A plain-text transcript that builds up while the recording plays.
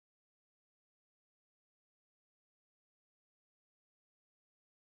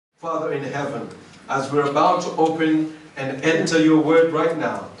Father in heaven, as we're about to open and enter your word right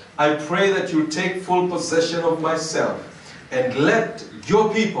now, I pray that you take full possession of myself and let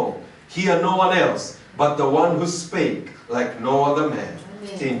your people hear no one else but the one who spake like no other man.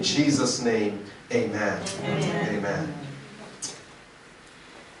 Amen. In Jesus' name, amen. Amen. Amen.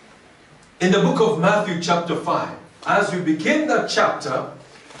 In the book of Matthew chapter 5, as we begin that chapter,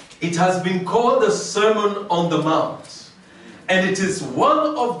 it has been called the Sermon on the Mount. And it is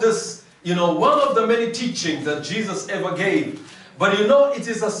one of the many teachings that Jesus ever gave. But it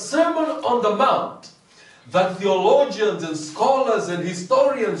is a Sermon on the Mount that theologians and scholars and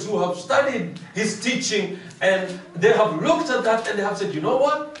historians who have studied his teaching, and they have looked at that and they have said, you know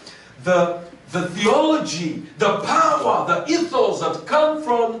what? The theology, the power, the ethos that come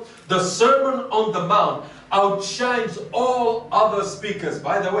from the Sermon on the Mount outshines all other speakers.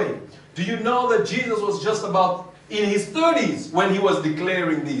 By the way, do you know that Jesus was just about in his 30s when he was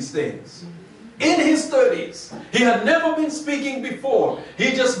declaring these things? In his 30s. He had never been speaking before.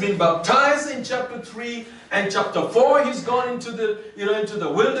 He just been baptized in chapter 3, and chapter 4 he's gone into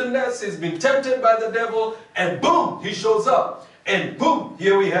the wilderness. He's been tempted by the devil, and boom, he shows up. And boom,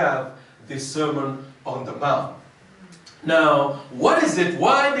 here we have the Sermon on the Mount. Now, what is it?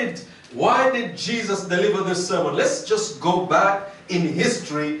 Why did Jesus deliver this sermon? Let's just go back in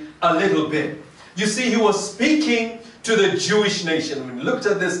history a little bit. You see, he was speaking to the Jewish nation. We looked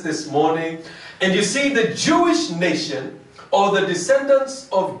at this morning. And you see, the Jewish nation, or the descendants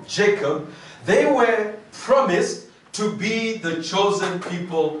of Jacob, they were promised to be the chosen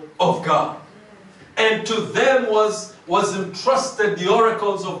people of God. And to them was entrusted the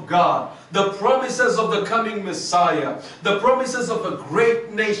oracles of God, the promises of the coming Messiah, the promises of a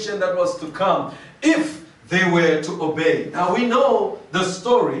great nation that was to come, if they were to obey. Now we know the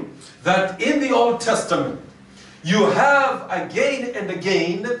story that in the Old Testament, you have again and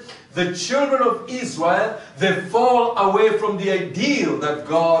again the children of Israel, they fall away from the ideal that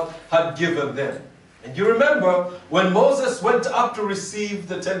God had given them. And you remember when Moses went up to receive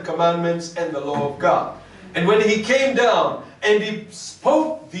the 10 Commandments and the law of God. And when he came down and he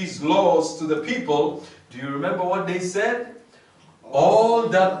spoke these laws to the people, do you remember what they said? All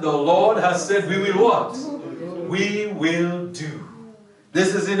that the Lord has said, we will what? We will do.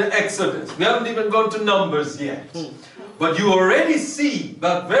 This is in Exodus. We haven't even gone to Numbers yet. But you already see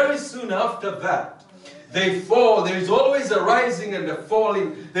that very soon after that, they fall. There is always a rising and a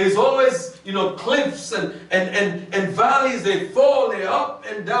falling. There is always, cliffs and valleys. They fall. They're up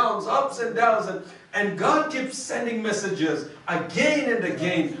and downs, ups and downs. And God keeps sending messages again and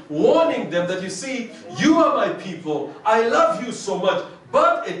again, warning them that, you see, you are my people. I love you so much.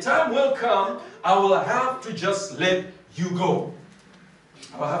 But a time will come, I will have to just let you go.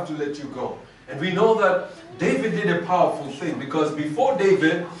 I'll have to let you go. And we know that David did a powerful thing, because before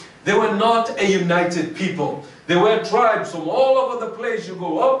David, they were not a united people. They were tribes from all over the place. You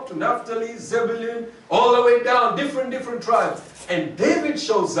go up to Naphtali, Zebulun, all the way down, different tribes. And David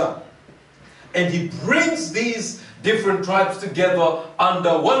shows up. And he brings these different tribes together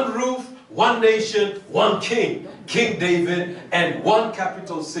under one roof, one nation, one king. King David, and one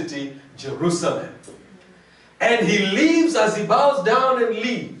capital city, Jerusalem. And he leaves, as he bows down and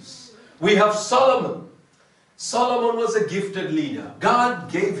leaves, we have Solomon. Solomon was a gifted leader.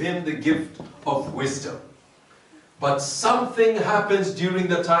 God gave him the gift of wisdom. But something happens during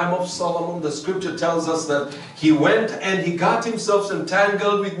the time of Solomon. The scripture tells us that he went and he got himself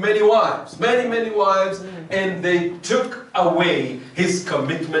entangled with many wives. Many wives. And they took away his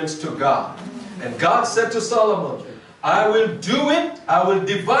commitment to God. And God said to Solomon, I will do it. I will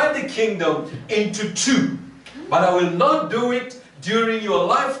divide the kingdom into two. But I will not do it during your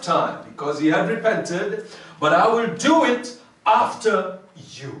lifetime, because he had repented. But I will do it after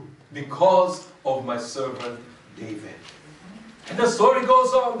you, because of my servant David. And the story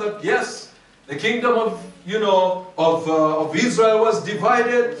goes on that, yes, the kingdom of Israel was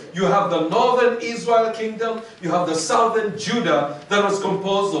divided. You have the northern Israel kingdom. You have the southern Judah that was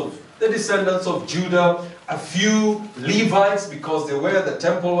composed of the descendants of Judah, a few Levites, because the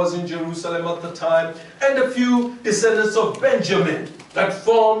temple was in Jerusalem at the time, and a few descendants of Benjamin that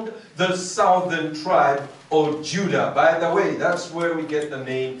formed the southern tribe of Judah. By the way, that's where we get the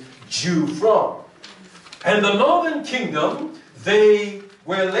name Jew from. And the northern kingdom, they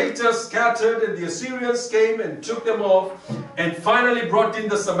were later scattered, and the Assyrians came and took them off, and finally brought in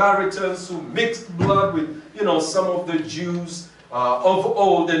the Samaritans, who mixed blood with, some of the Jews of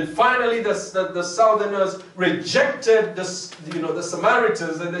old. And finally the Southerners rejected the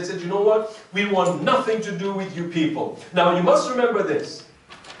Samaritans, and they said, you know what, we want nothing to do with you people. Now you must remember this,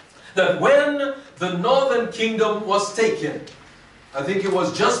 that when the northern kingdom was taken, I think it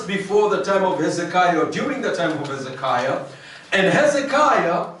was just before the time of Hezekiah, or during the time of Hezekiah. And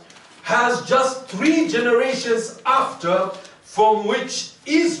Hezekiah has just 3 generations after, from which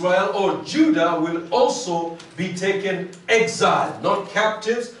Israel or Judah will also be taken exiled. Not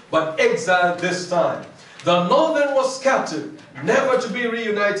captives, but exiled this time. The northern was scattered, never to be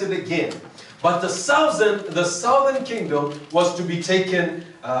reunited again. But the southern kingdom was to be taken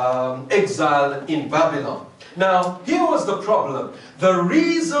exiled in Babylon. Now, here was the problem. The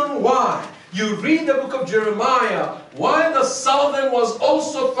reason why you read the book of Jeremiah, why the southern was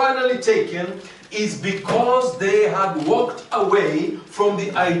also finally taken, is because they had walked away from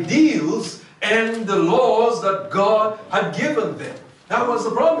the ideals and the laws that God had given them. That was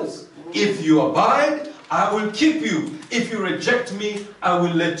the promise. If you abide, I will keep you. If you reject me, I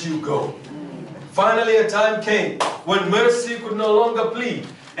will let you go. Finally, a time came when mercy could no longer plead,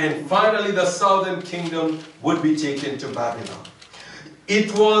 and finally the southern kingdom would be taken to Babylon.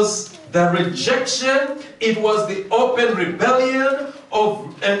 It was the rejection, it was the open rebellion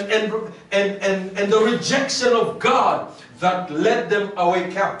and the rejection of God that led them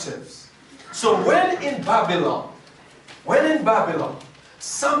away captives. So when in Babylon,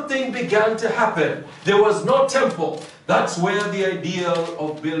 something began to happen. There was no temple. That's where the idea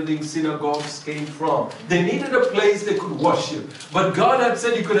of building synagogues came from. They needed a place they could worship. But God had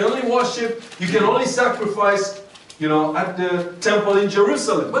said you could only worship, you can only sacrifice, at the temple in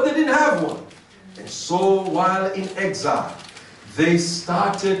Jerusalem. But they didn't have one. And so while in exile, they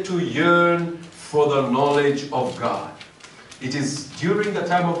started to yearn for the knowledge of God. It is during the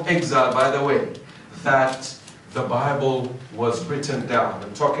time of exile, by the way, that the Bible was written down.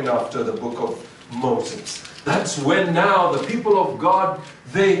 I'm talking after the book of Moses. That's when now the people of God,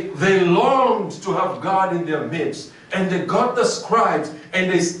 they longed to have God in their midst. And they got the scribes and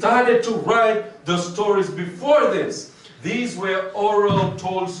they started to write the stories before this. These were oral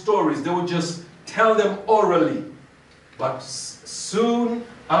told stories. They would just tell them orally. But soon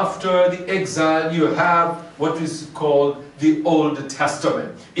after the exile, you have what is called the Old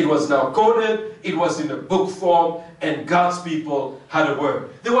Testament. It was now coded, it was in a book form, and God's people had a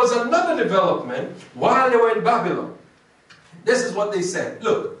word. There was another development while they were in Babylon. This is what they said.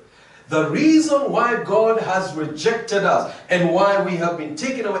 Look, the reason why God has rejected us and why we have been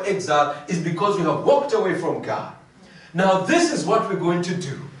taken away exile is because we have walked away from God. Now this is what we're going to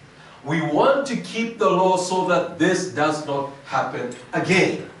do. We want to keep the law so that this does not happen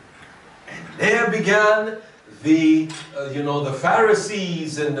again. And there began the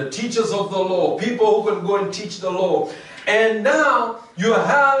Pharisees and the teachers of the law, people who can go and teach the law. And now you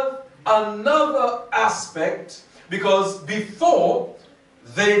have another aspect, because before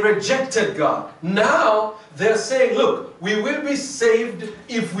they rejected God. Now they're saying, look, we will be saved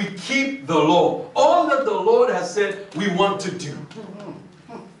if we keep the law. All that the Lord has said we want to do.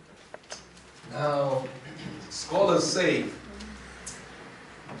 Now, scholars say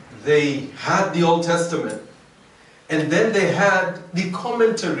they had the Old Testament, and then they had the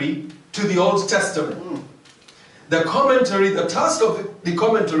commentary to the Old Testament. The commentary, the task of the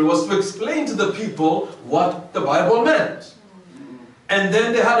commentary was to explain to the people what the Bible meant. And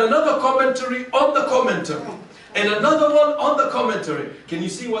then they had another commentary on the commentary, and another one on the commentary. Can you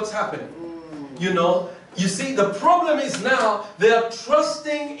see what's happening? You see, the problem is now they are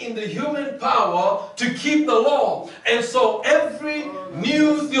trusting in the human power to keep the law. And so every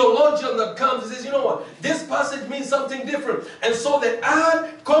new theologian that comes says, you know what, this passage means something different. And so they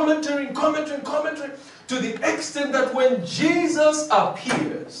add commentary to the extent that when Jesus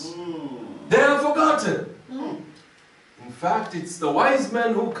appears, they are forgotten. In fact, it's the wise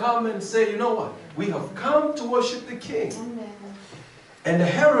men who come and say, you know what, we have come to worship the King. And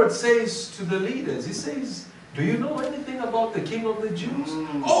Herod says to the leaders, he says, do you know anything about the King of the Jews?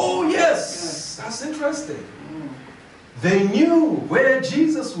 Oh yes, that's interesting. They knew where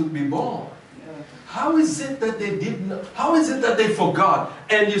Jesus would be born. How is it that they didn't? How is it that they forgot?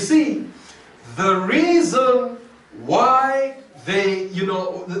 And you see, the reason why they,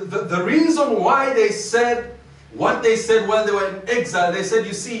 the reason why they said what they said while they were in exile, they said,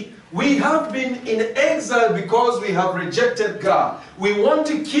 you see, we have been in exile because we have rejected God. We want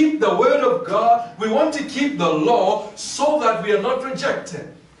to keep the word of God. We want to keep the law so that we are not rejected.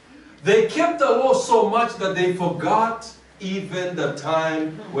 They kept the law so much that they forgot even the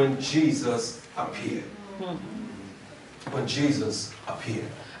time when Jesus appeared. When Jesus appeared.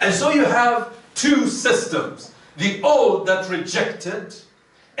 And so you have two systems. The old that rejected,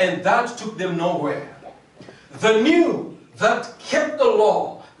 and that took them nowhere. The new that kept the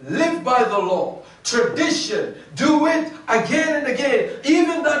law, lived by the law, tradition, do it again and again.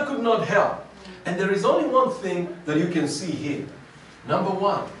 Even that could not help. And there is only one thing that you can see here. Number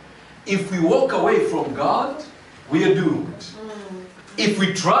one, if we walk away from God, we are doomed. If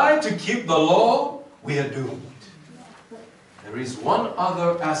we try to keep the law, we are doomed. There is one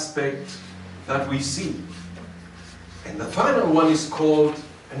other aspect that we see. And the final one is called,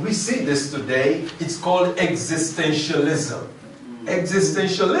 and we see this today, it's called existentialism.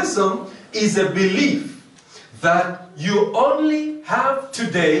 Existentialism is a belief that you only have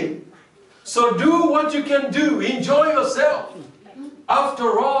today, so do what you can do, enjoy yourself.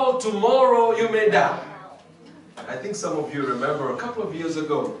 After all, tomorrow you may die. I think some of you remember a couple of years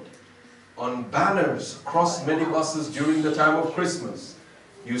ago, on banners across many buses during the time of Christmas,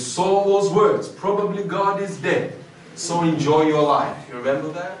 you saw those words, probably God is dead, so enjoy your life. You remember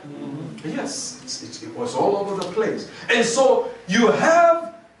that? Yes, it was all over the place. And so you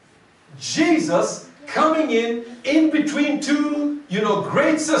have Jesus coming in between two,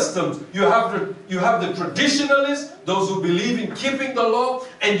 great systems. You have the traditionalists, those who believe in keeping the law,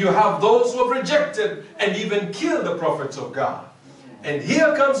 and you have those who have rejected and even killed the prophets of God. And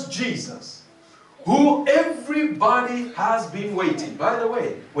here comes Jesus, who everybody has been waiting. By the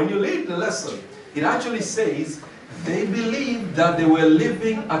way, when you read the lesson, it actually says they believed that they were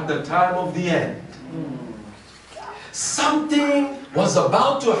living at the time of the end. Something was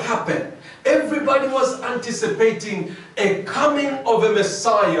about to happen. Everybody was anticipating a coming of a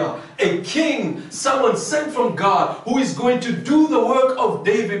Messiah, a king, someone sent from God who is going to do the work of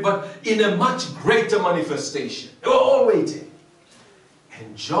David, but in a much greater manifestation. They were all waiting.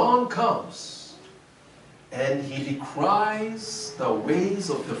 And John comes and he decries the ways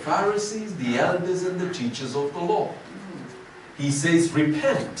of the Pharisees, the elders, and the teachers of the law. He says,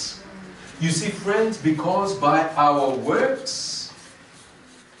 repent. You see, friends, because by our works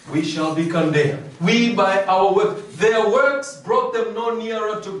we shall be condemned. We by our work. Their works brought them no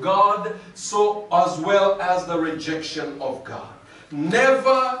nearer to God, so as well as the rejection of God.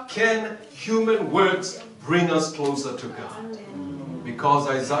 Never can human works bring us closer to God. Because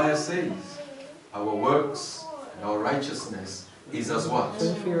Isaiah says, our works and our righteousness is as what?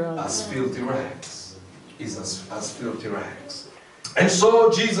 As filthy rags. Is as filthy rags. And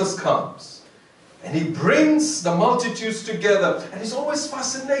so Jesus comes. And he brings the multitudes together. And it's always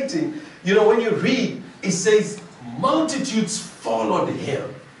fascinating. When you read, it says, multitudes followed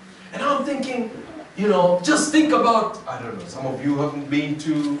him. And I'm thinking, just think about, I don't know, some of you haven't been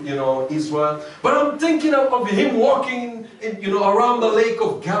to, Israel. But I'm thinking of him walking, around the lake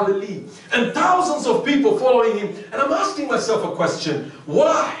of Galilee. And thousands of people following him. And I'm asking myself a question.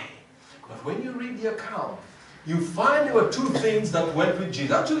 Why? But when you read the account, you find there were two things that went with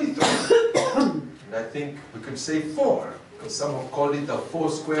Jesus. Actually, three. And I think we could say four, because some have called it the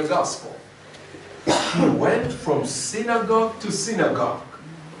four-square gospel. He went from synagogue to synagogue.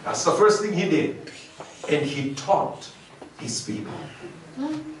 That's the first thing he did. And he taught his people.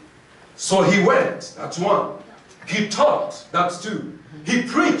 So he went, that's one. He taught, that's two. He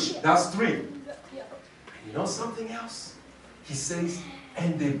preached, that's three. And you know something else? He says,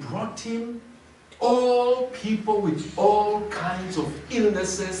 and they brought him all people with all kinds of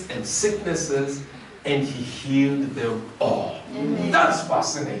illnesses and sicknesses, and he healed them all. That's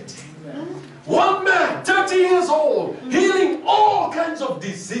fascinating. One man, 30 years old, healing all kinds of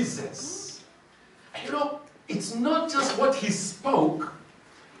diseases. And it's not just what he spoke.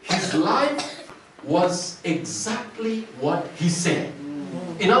 His life was exactly what he said.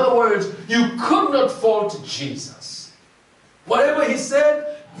 In other words, you could not fault Jesus. Whatever he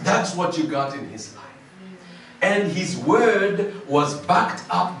said, that's what you got in his life. And his word was backed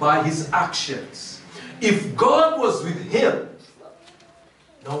up by his actions. If God was with him,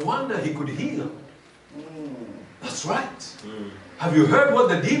 no wonder he could heal. That's right. Have you heard what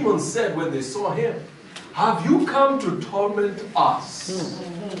the demons said when they saw him? Have you come to torment us?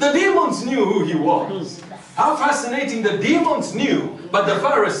 The demons knew who he was. How fascinating. The demons knew, but the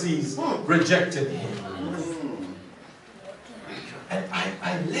Pharisees rejected him. And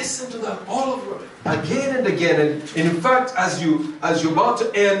I listened to that all over again and again. And in fact, as you're about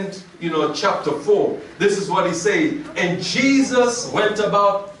to end, chapter 4, this is what he says. And Jesus went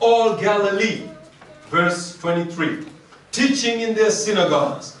about all Galilee, verse 23, teaching in their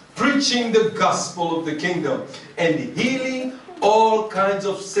synagogues, preaching the gospel of the kingdom, and healing all kinds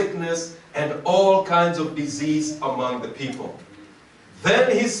of sickness and all kinds of disease among the people.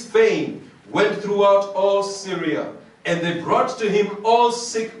 Then his fame went throughout all Syria, and they brought to him all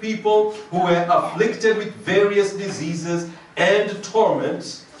sick people who were afflicted with various diseases and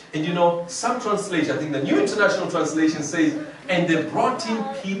torments. And some translation, I think the New International Translation says, and they brought him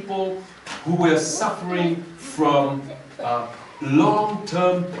people who were suffering from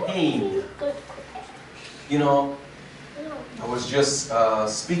long-term pain. I was just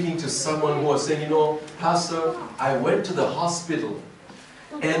speaking to someone who was saying, you know, Pastor, I went to the hospital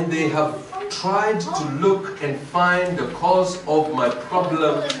and they have tried to look and find the cause of my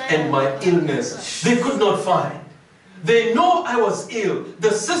problem and my illness. They could not find. They know I was ill.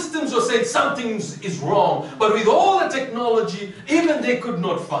 The systems were saying something is wrong. But with all the technology, even they could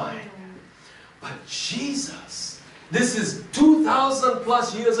not find. But Jesus, this is 2,000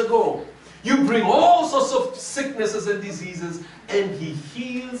 plus years ago. You bring all sorts of sicknesses and diseases, and He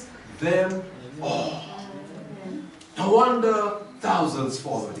heals them all. No wonder thousands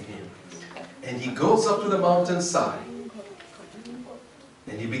followed Him. And He goes up to the mountainside,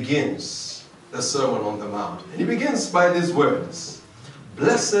 and He begins the Sermon on the Mount. And He begins by these words: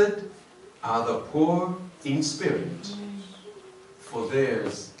 Blessed are the poor in spirit, for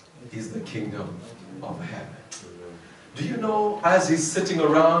theirs is the kingdom of heaven. Do you know, as He's sitting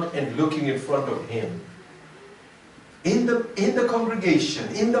around and looking in front of Him, in the congregation,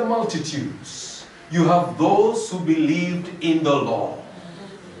 in the multitudes, you have those who believed in the law.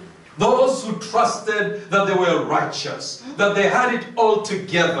 Those who trusted that they were righteous, that they had it all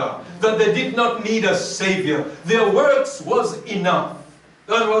together, that they did not need a Savior. Their works was enough.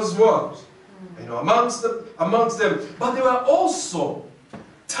 That was what? You know, amongst them. But there were also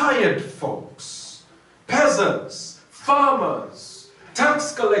tired folks, peasants, farmers,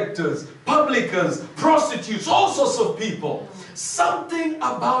 tax collectors, publicans, prostitutes, all sorts of people. Something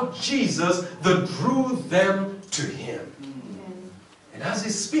about Jesus that drew them to Him. And as He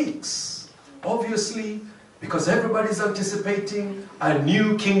speaks, obviously, because everybody's anticipating a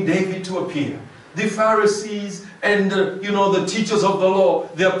new King David to appear, the Pharisees and the teachers of the law,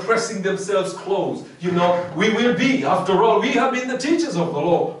 they are pressing themselves close. You know, we will be, after all, we have been the teachers of the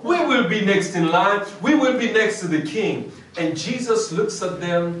law. We will be next in line. We will be next to the King. And Jesus looks at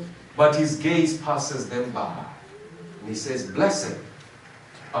them, but His gaze passes them by. And He says, Blessed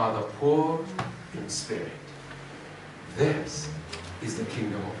are the poor in spirit. Theirs is the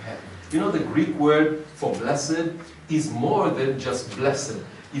kingdom of heaven. You know, the Greek word for blessed is more than just blessed.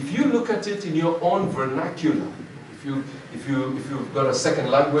 If you look at it in your own vernacular, if you've got a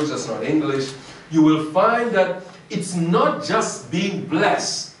second language that's not English, you will find that it's not just being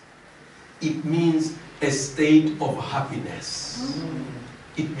blessed. It means a state of happiness.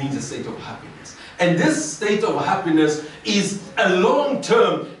 It means a state of happiness. And this state of happiness is a long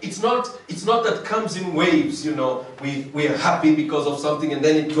term. It's not that comes in waves, you know. We are happy because of something and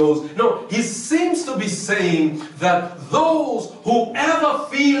then it goes. No, He seems to be saying that those who ever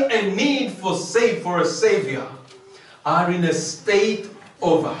feel a need for a Savior are in a state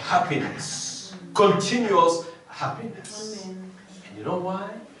of happiness. Continuous happiness. Amen. And you know why?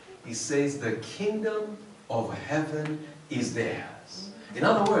 He says the kingdom of heaven is theirs. In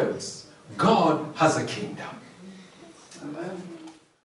other words, God has a kingdom.